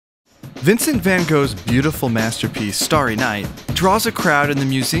Vincent van Gogh's beautiful masterpiece, Starry Night, draws a crowd in the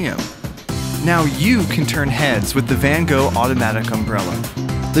museum. Now you can turn heads with the Van Gogh automatic umbrella.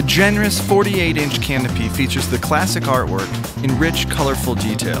 The generous 48-inch canopy features the classic artwork in rich, colorful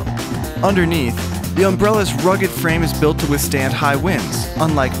detail. Underneath, the umbrella's rugged frame is built to withstand high winds,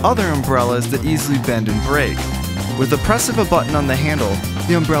 unlike other umbrellas that easily bend and break. With the press of a button on the handle,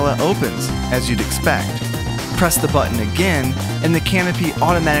 the umbrella opens, as you'd expect. Press the button again, and the canopy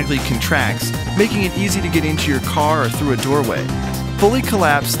automatically contracts, making it easy to get into your car or through a doorway. Fully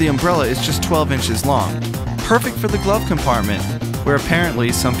collapsed, the umbrella is just 12 inches long, perfect for the glove compartment, where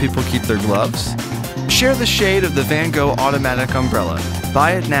apparently some people keep their gloves. Share the shade of the Van Gogh automatic umbrella.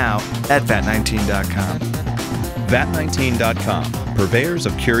 Buy it now at vat19.com. vat19.com, purveyors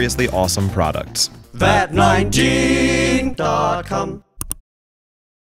of curiously awesome products. vat19.com